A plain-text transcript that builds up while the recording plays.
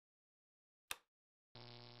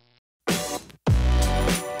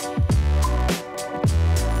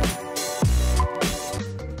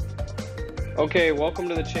Okay, welcome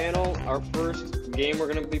to the channel. Our first game we're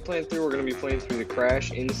going to be playing through, the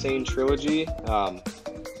Crash Sane Trilogy.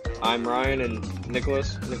 I'm Ryan and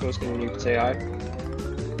Nicholas. Nicholas, can you say hi?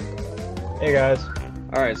 Hey guys.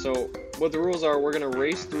 Alright, so what the rules are, we're going to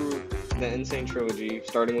race through the Insane Trilogy,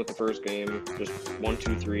 starting with the first game, just 1,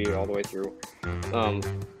 2, 3, all the way through.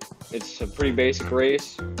 It's a pretty basic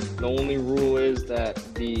race. The only rule is that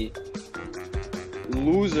the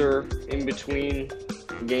loser in between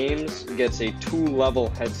games gets a 2-level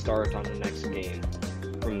head start on the next game.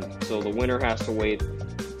 So the winner has to wait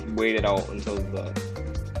it out until the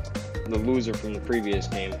loser from the previous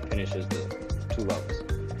game finishes the 2 levels.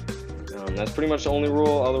 That's pretty much the only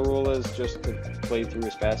rule. Other rule is just to play through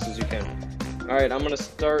as fast as you can. Alright, I'm gonna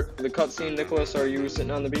start the cutscene. Nicholas, are you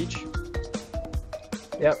sitting on the beach?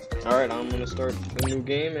 Yep. Alright, I'm gonna start a new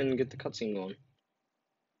game and get the cutscene going.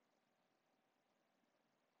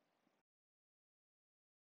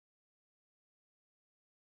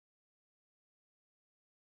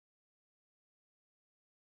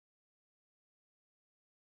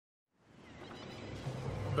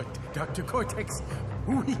 But, Dr. Cortex,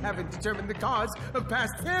 we haven't determined the cause of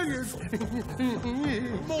past failures.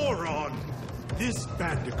 Moron! This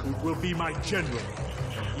Bandicoot will be my general,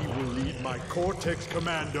 and he will lead my Cortex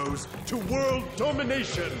commandos to world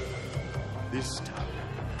domination. This time,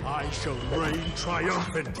 I shall reign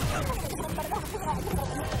triumphant.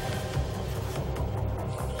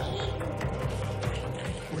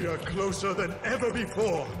 We are closer than ever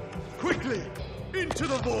before. Quickly, into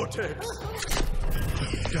the vortex.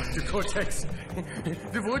 Dr. Cortex,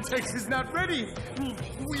 the vortex is not ready.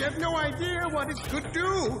 We have no idea what it could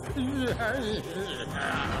do.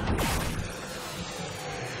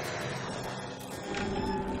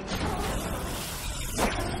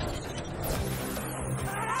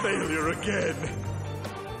 Failure again.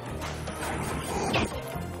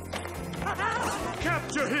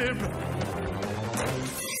 Capture him!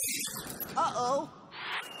 Uh-oh.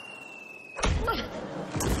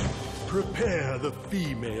 Prepare the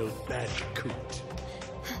female Bandicoot.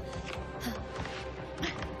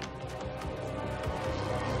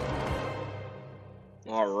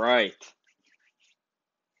 Alright.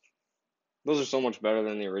 Those are so much better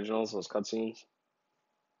than the originals, those cutscenes.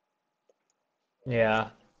 Yeah.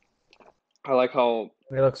 I like how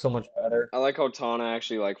They look so much better. Tana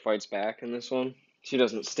actually fights back in this one. She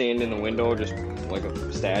doesn't stand in the window just like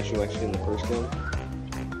a statue like she did in the first game.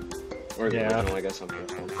 Or the original, I guess, on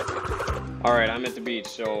PS1. Alright, I'm at the beach,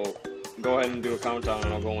 so go ahead and do a countdown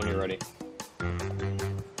and I'll go when you're ready.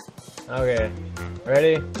 Okay.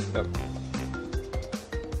 Ready? Yep.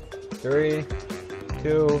 3,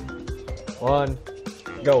 2, 1,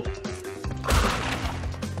 go.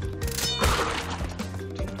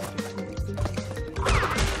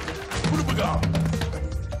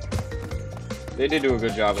 They did do a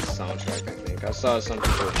good job with the soundtrack, I think. I saw some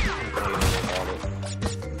people complaining about it.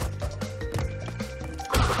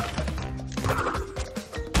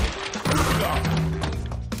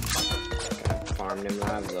 Farm them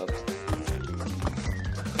lives up.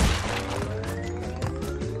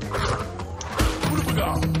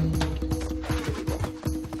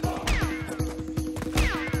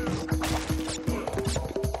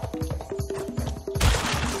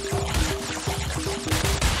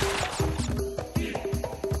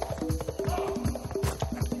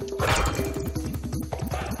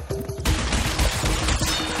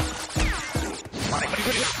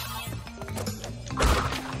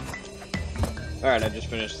 Alright, I just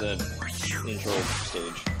finished the intro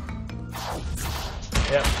stage.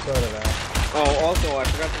 Yep, so did I. Oh, also, I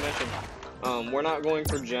forgot to mention, we're not going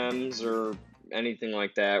for gems or anything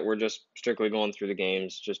like that. We're just strictly going through the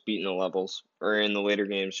games, just beating the levels. Or in the later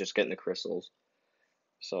games, just getting the crystals.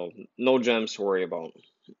 So, no gems to worry about.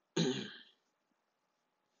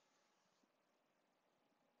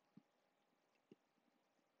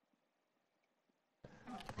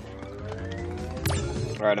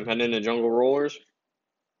 Alright, I'm heading into Jungle Rollers.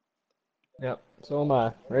 Yep, so am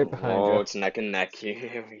I. Right behind you. Oh, it's neck and neck.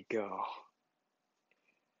 Here we go.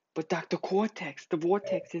 But Dr. Cortex, the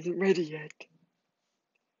vortex isn't ready yet.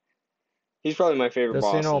 He's probably my favorite Just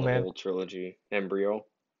so boss you know, in the man. whole trilogy. Embryo.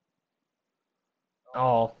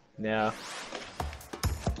 Oh, yeah.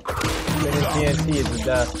 Spinning TNT is a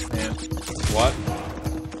death, man. What?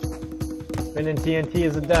 Spinning TNT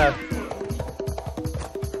is a death.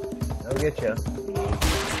 I'll get you.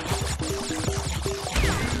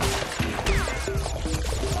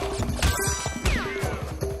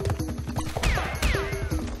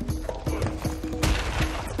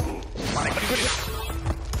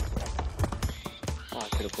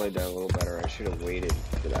 have played that a little better. I should have waited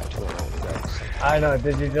for that to run out and grab the second. I know,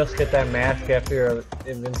 did you just get that mask after your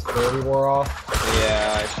invincibility wore off?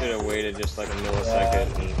 Yeah, I should have waited just like a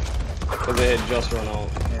millisecond, because it had just run out.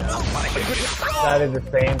 Yeah. I did the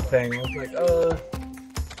same thing. I was like, That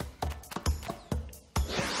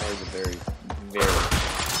was a very, very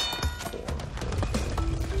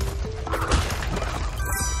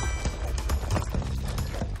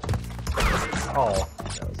Oh.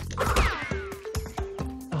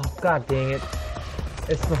 Oh, god dang it.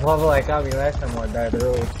 It's the level I got me last time when I died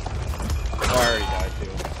early. Oh, I already died too.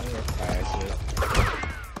 By accident.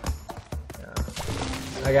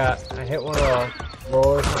 I hit one of the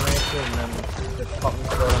rollers on accident and then just cut me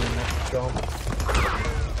short on the next jump.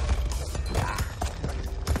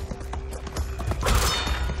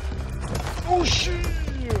 Oh shit!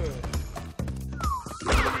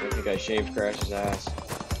 I think I shaved Crash's ass.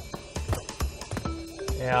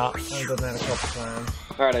 Yeah, I've done that a couple times.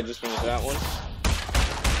 Alright, I just finished that one.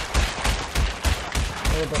 A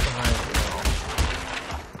little bit behind you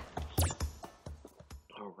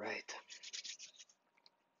now. Alright.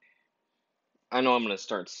 I know I'm gonna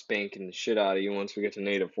start spanking the shit out of you once we get to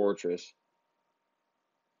Native Fortress.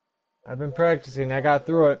 I've been practicing, I got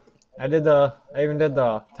through it. I even did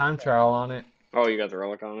the time trial on it. Oh, you got the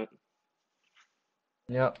relic on it?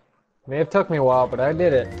 Yep. May have took me a while, but I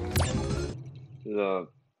did it. The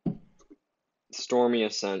Stormy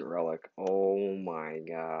Ascent relic. Oh my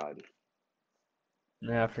god.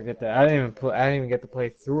 Yeah, forget that. I didn't even get to play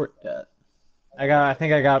through it yet. I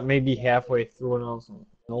think I got maybe halfway through and I was like,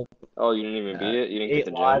 nope. Oh, you didn't even beat it? You didn't get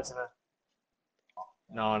the gem?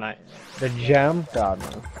 No, not the gem. God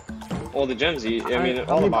no. Well, the gems. I mean,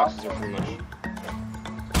 all the boxes are pretty much.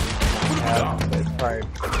 Yeah, it's probably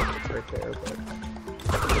right there, but.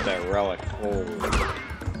 Look at that relic. Holy.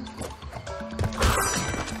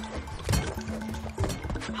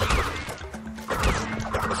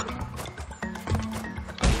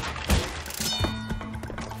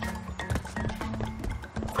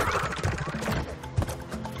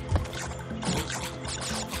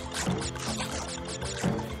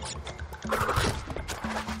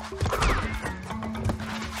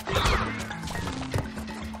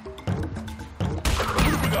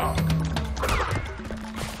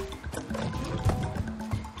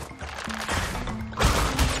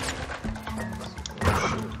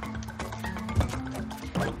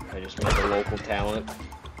 Local talent.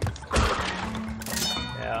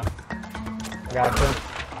 Yeah. Gotcha.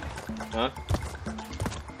 Huh?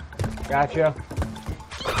 Gotcha.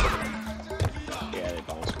 Yeah, they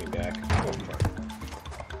bounced me back. Oh, fuck.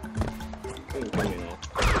 Didn't kill me though.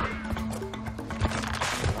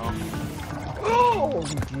 Oh,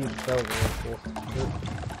 jeez, that was really cool.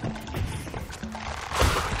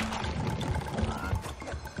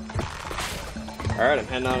 Alright, I'm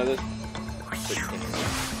heading out of this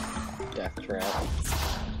death trap.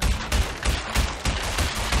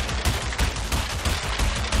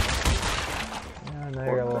 Yeah, now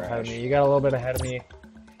you're a little ahead of me. You got a little bit ahead of me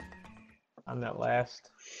on that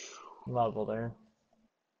last level there.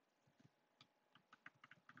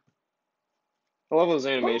 I love those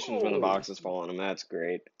animations when the boxes fall on them. That's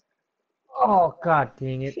great. Oh, god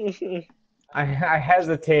dang it. I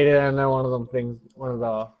hesitated and then one of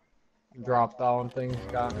the drop down things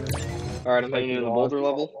got me. Alright, I'm heading into the boulder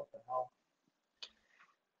level.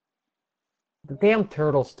 The damn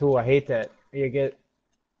turtles too, I hate that. You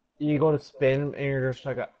go to spin and you're just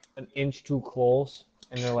like an inch too close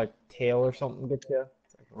and their like tail or something gets you.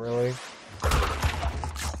 Like, really?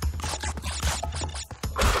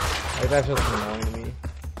 Like, that's just annoying to me.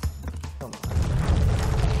 Come on.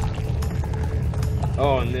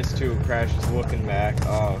 Oh, and this too, Crash is looking back.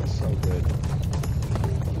 Oh, it's so good.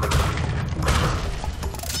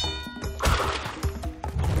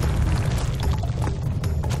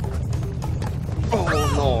 Oh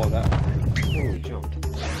no, that totally jumped.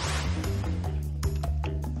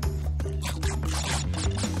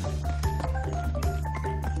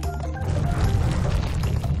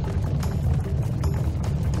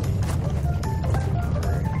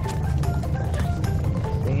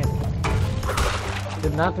 Dang it.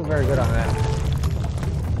 Did not do very good on that.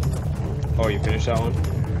 Oh, you finished that one?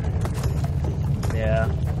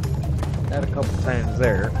 Yeah. Had a couple times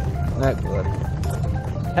there. Not good.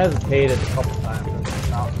 Hesitated a couple times.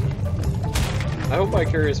 I hope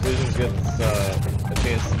Vicarious Visions gets a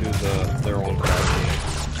chance to do their own Crash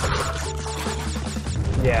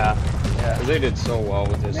game. Yeah. Because they did so well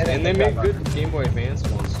with this. And they made good Game Boy Advance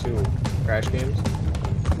ones too. Crash games.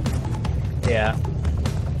 Yeah.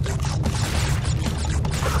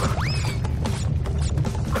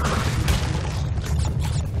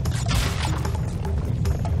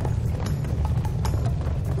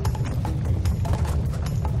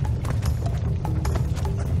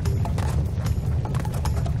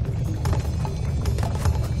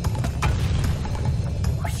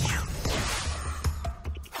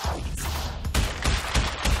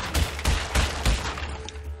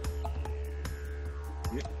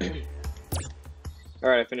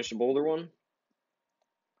 Alright, I finished the boulder one.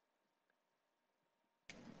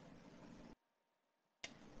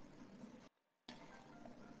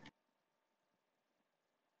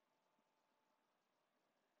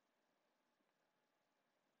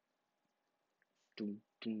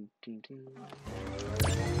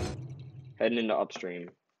 Heading into upstream.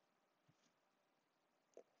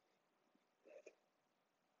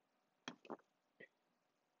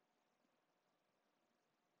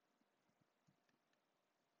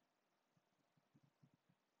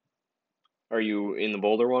 Are you in the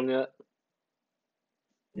boulder one yet?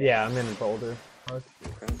 Yeah, I'm in the boulder. Okay.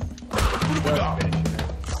 Just finishing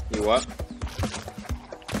it. You what?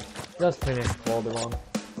 Just finished boulder one.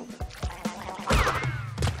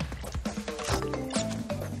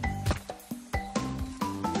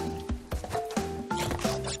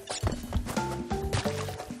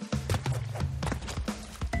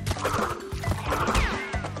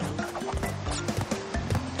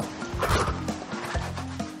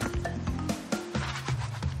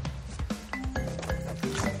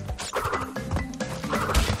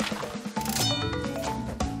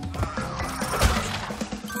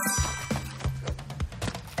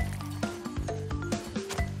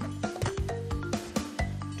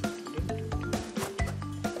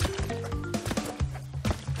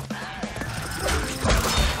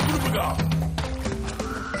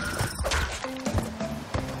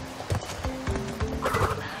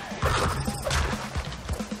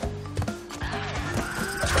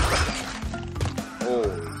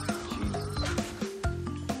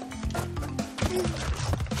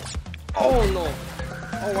 Oh no!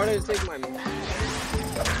 Oh, why did it take my...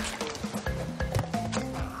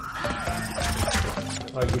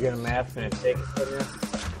 Oh, did you get a mask and it take it from you?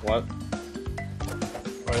 What?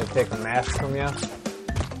 Or did it take a mask from you?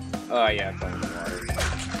 Oh, yeah, I fell in the water.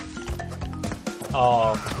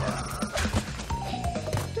 Oh.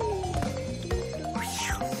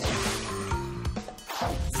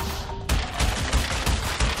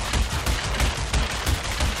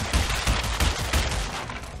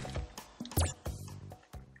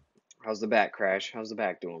 How's the back, Crash? How's the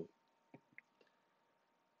back doing?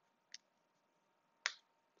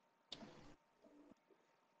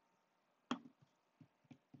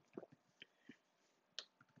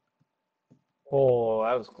 Oh,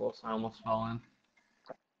 that was close. I almost fell in.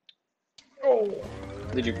 Oh.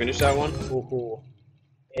 Did you finish that one? Ooh.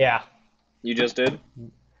 Yeah. You just did?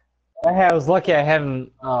 I was lucky I had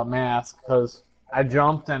a mask because I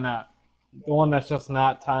jumped and the one that's just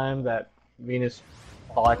not timed, that Venus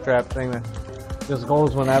flytrap thing that just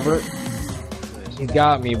goes whenever. He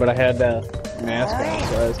got me, but I had the mask on,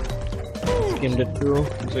 so I skimmed it through.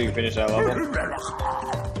 So you finished that level?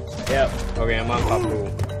 Yep. Okay, I'm on Papu.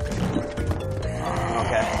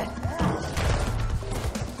 Okay.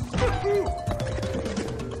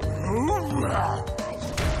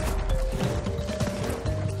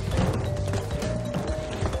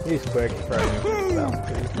 He's quick, probably. That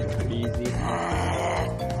pretty easy.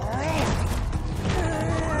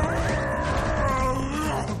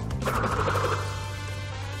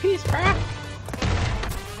 Peace, bruh!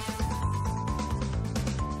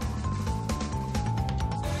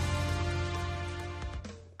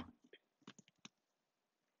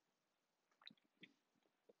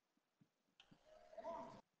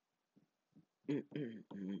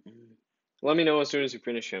 Let me know as soon as you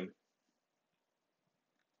finish him.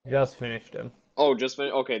 Just finished him. Oh, just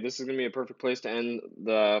finished? Okay, this is going to be a perfect place to end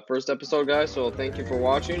the first episode, guys. So thank you for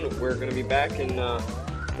watching. We're going to be back, and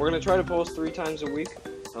we're going to try to post 3 times a week.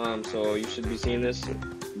 So you should be seeing this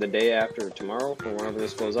the day after tomorrow, or whenever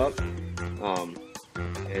this goes up.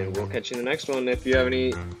 And we'll catch you in the next one. If you have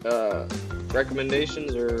any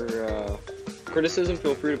recommendations or criticism,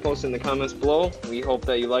 feel free to post in the comments below. We hope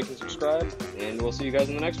that you like and subscribe, and we'll see you guys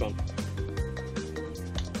in the next one.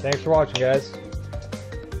 Thanks for watching, guys.